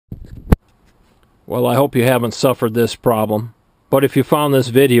Well, I hope you haven't suffered this problem, but if you found this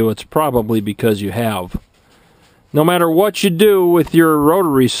video, it's probably because you have. No matter what you do with your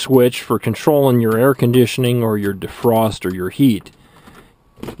rotary switch for controlling your air conditioning or your defrost or your heat,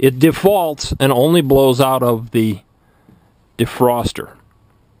 it defaults and only blows out of the defroster.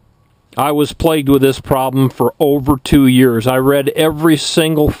 I was plagued with this problem for over 2 years. I read every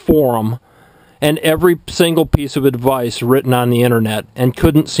single forum and every single piece of advice written on the internet and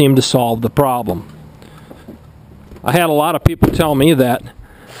couldn't seem to solve the problem. I had a lot of people tell me that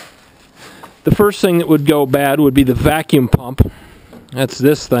the first thing that would go bad would be the vacuum pump. That's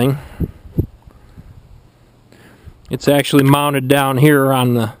this thing. It's actually mounted down here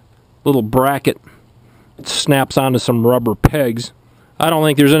on the little bracket. It snaps onto some rubber pegs. I don't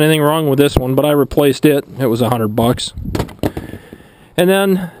think there's anything wrong with this one, but I replaced it. It was $100. And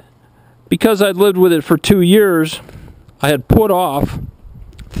then, because I'd lived with it for 2 years, I had put off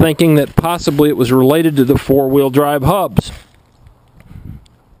thinking that possibly it was related to the four-wheel drive hubs.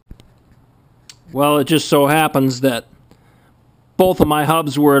 Well, it just so happens that both of my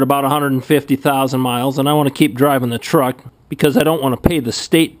hubs were at about 150,000 miles, and I want to keep driving the truck because I don't want to pay the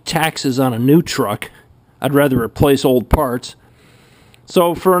state taxes on a new truck. I'd rather replace old parts.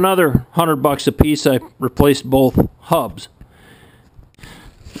 So for another $100 a piece, I replaced both hubs.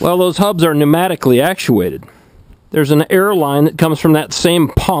 Well, those hubs are pneumatically actuated. There's an air line that comes from that same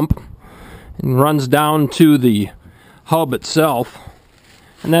pump and runs down to the hub itself,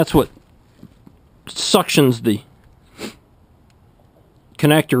 and that's what suctions the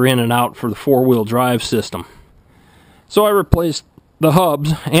connector in and out for the four-wheel drive system. So I replaced the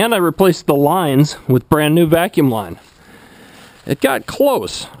hubs and I replaced the lines with brand new vacuum line. It got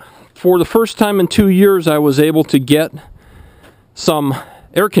close. For the first time in 2 years, I was able to get some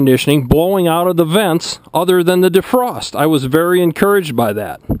air conditioning blowing out of the vents other than the defrost. I was very encouraged by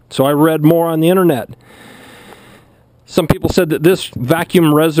that. So I read more on the internet. Some people said that this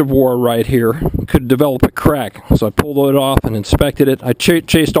vacuum reservoir right here could develop a crack. So I pulled it off and inspected it. I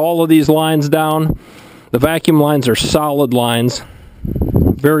chased all of these lines down. The vacuum lines are solid lines.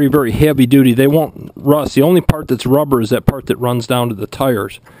 Very, very heavy duty. They won't rust. The only part that's rubber is that part that runs down to the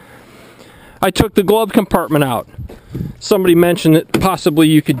tires. I took the glove compartment out. Somebody mentioned that possibly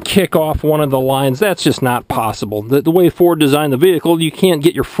you could kick off one of the lines. That's just not possible. The way Ford designed the vehicle, you can't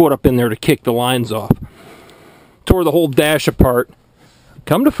get your foot up in there to kick the lines off. Tore the whole dash apart.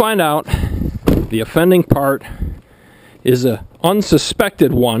 Come to find out, the offending part is an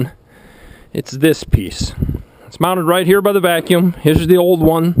unsuspected one. It's this piece. It's mounted right here by the vacuum. Here's the old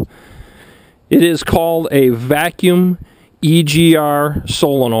one. It is called a vacuum EGR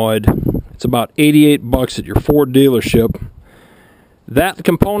solenoid. It's about $88 at your Ford dealership. That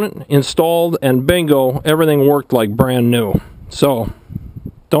component installed, and bingo, everything worked like brand new. So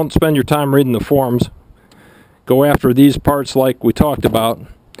don't spend your time reading the forums. Go after these parts like we talked about,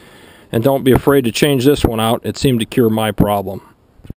 and don't be afraid to change this one out. It seemed to cure my problem.